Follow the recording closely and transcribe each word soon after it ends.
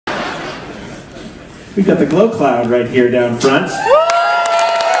We've got the glow cloud right here down front.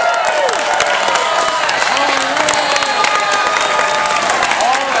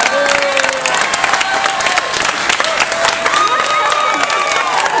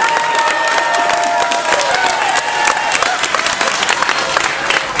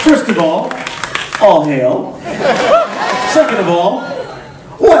 First of all hail. Second of all,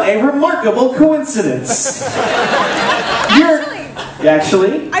 what a remarkable coincidence.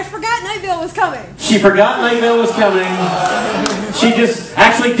 Actually? I forgot Nightvale was coming. She forgot Nightvale was coming. She just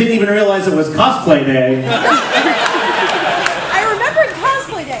actually didn't even realize it was cosplay day. I remembered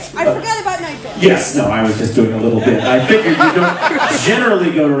cosplay day. I forgot about Nightvale. Yes, no, I was just doing a little bit. I figured you don't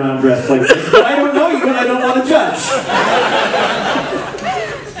generally go around dressed like this, but I don't know you and I don't want to judge.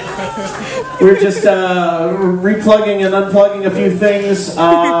 We're just replugging and unplugging a few things.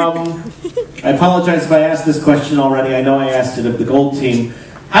 I apologize if I asked this question already. I know I asked it of the gold team.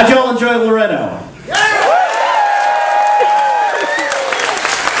 How'd y'all enjoy Loretto?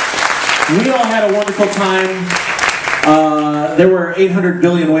 We all had a wonderful time. There were 800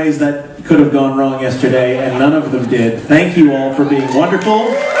 billion ways that could have gone wrong yesterday, and none of them did. Thank you all for being wonderful.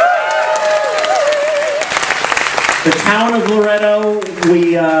 The town of Loretto,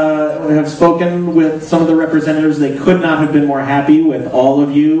 we have spoken with some of the representatives. They could not have been more happy with all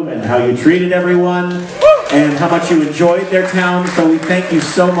of you and how you treated everyone and how much you enjoyed their town. So we thank you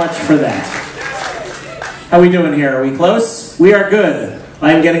so much for that. How are we doing here? Are we close? We are good.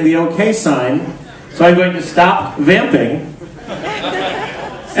 I am getting the okay sign. So I'm going to stop vamping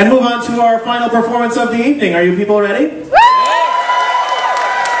and move on to our final performance of the evening. Are you people ready?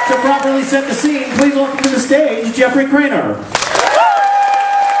 To properly set the scene, please welcome to the stage, Jeffrey Craner.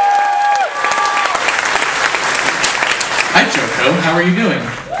 Hi, JoCo. How are you doing?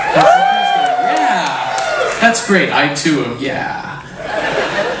 Yeah, that's great. I too am. Yeah.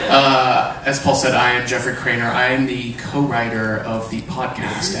 As Paul said, I am Jeffrey Craner. I am the co-writer of the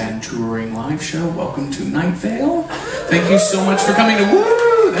podcast and touring live show. Welcome to Nightvale. Thank you so much for coming to.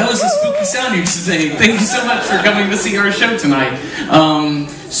 Woo! That was a spooky sound you just say. Thank you so much for coming to see our show tonight.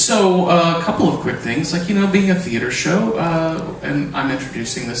 So a couple of quick things, like, you know, being a theater show, and I'm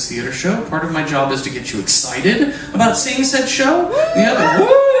introducing this theater show. Part of my job is to get you excited about seeing said show. The other,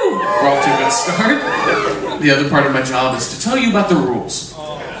 woo! We're off to a good start. The other part of my job is to tell you about the rules.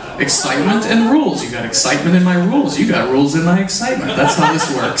 Excitement and rules. You got excitement in my rules. You got rules in my excitement. That's how this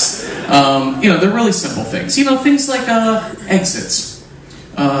works. You know, they're really simple things. You know, things like exits.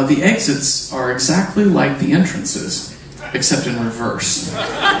 The exits are exactly like the entrances, except in reverse.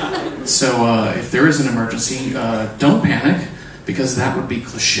 So if there is an emergency, don't panic, because that would be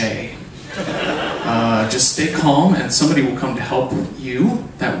cliche. Just stay calm and somebody will come to help you.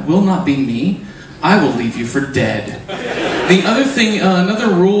 That will not be me. I will leave you for dead. The other thing, another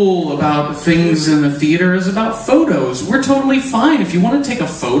rule about things in the theater is about photos. We're totally fine. If you want to take a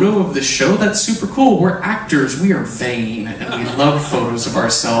photo of the show, that's super cool. We're actors. We are vain, and we love photos of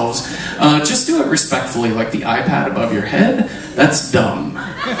ourselves. Just do it respectfully, like the iPad above your head. That's dumb.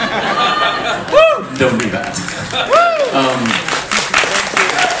 Don't do that.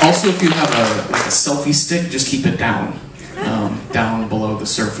 Also, if you have a selfie stick, just keep it down. Down below the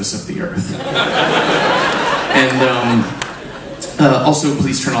surface of the earth. And also,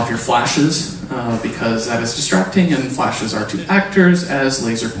 please turn off your flashes, because that is distracting, and flashes are to actors as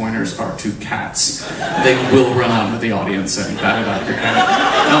laser pointers are to cats. They will run out into the audience and bat it out of your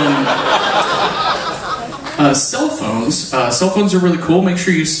hand. Cell phones are really cool. Make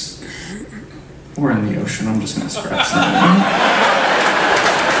sure you... We're in the ocean. I'm just going to scratch that.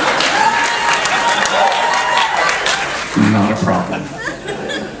 Not a problem.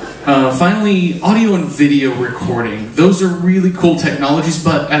 Finally, audio and video recording. Those are really cool technologies,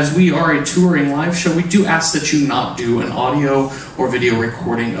 but as we are a touring live show, we do ask that you not do an audio or video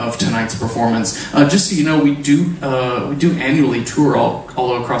recording of tonight's performance. Just so you know, we do annually tour all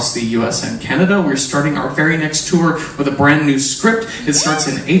across the US and Canada. We're starting our very next tour with a brand new script. It starts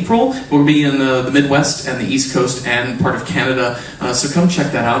in April. We'll be in the Midwest and the East Coast and part of Canada. So come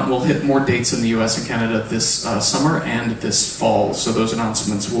check that out. We'll hit more dates in the US and Canada this summer and this fall. So those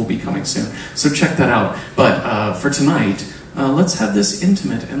announcements will be coming soon. So check that out. But for tonight, let's have this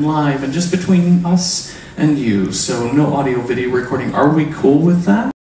intimate and live and just between us and you. So no audio video recording. Are we cool with that?